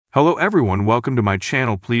Hello everyone, welcome to my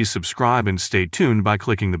channel. Please subscribe and stay tuned by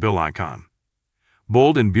clicking the bell icon.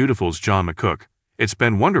 Bold and Beautiful's John McCook. It's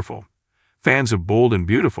been wonderful. Fans of Bold and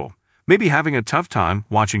Beautiful may be having a tough time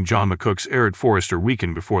watching John McCook's Eric Forrester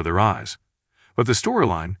weaken before their eyes. But the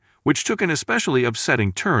storyline, which took an especially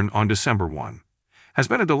upsetting turn on December 1, has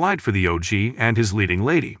been a delight for the OG and his leading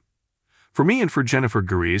lady. For me and for Jennifer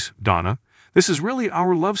Gary's Donna, this is really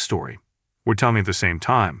our love story. We're telling at the same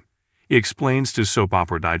time. He explains to Soap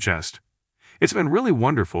Opera Digest. It's been really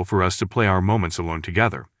wonderful for us to play our moments alone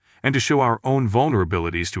together and to show our own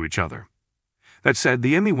vulnerabilities to each other. That said,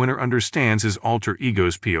 the Emmy winner understands his alter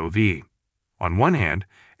ego's POV. On one hand,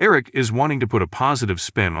 Eric is wanting to put a positive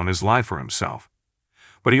spin on his life for himself.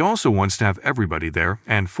 But he also wants to have everybody there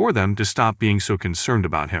and for them to stop being so concerned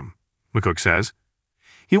about him. McCook says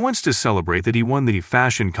he wants to celebrate that he won the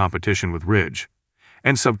fashion competition with Ridge.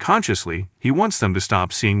 And subconsciously, he wants them to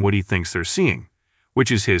stop seeing what he thinks they're seeing,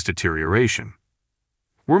 which is his deterioration.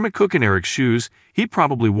 Were McCook in Eric's shoes, he'd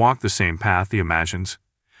probably walk the same path, he imagines.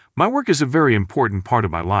 My work is a very important part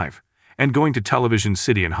of my life, and going to Television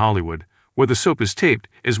City in Hollywood, where the soap is taped,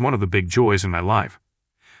 is one of the big joys in my life.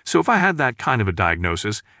 So if I had that kind of a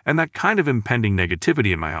diagnosis and that kind of impending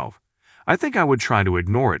negativity in my health, I think I would try to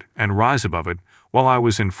ignore it and rise above it while I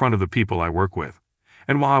was in front of the people I work with.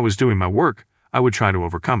 And while I was doing my work, I would try to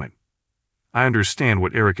overcome it. I understand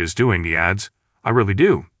what Eric is doing, he adds. I really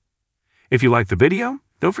do. If you like the video,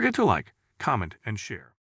 don't forget to like, comment, and share.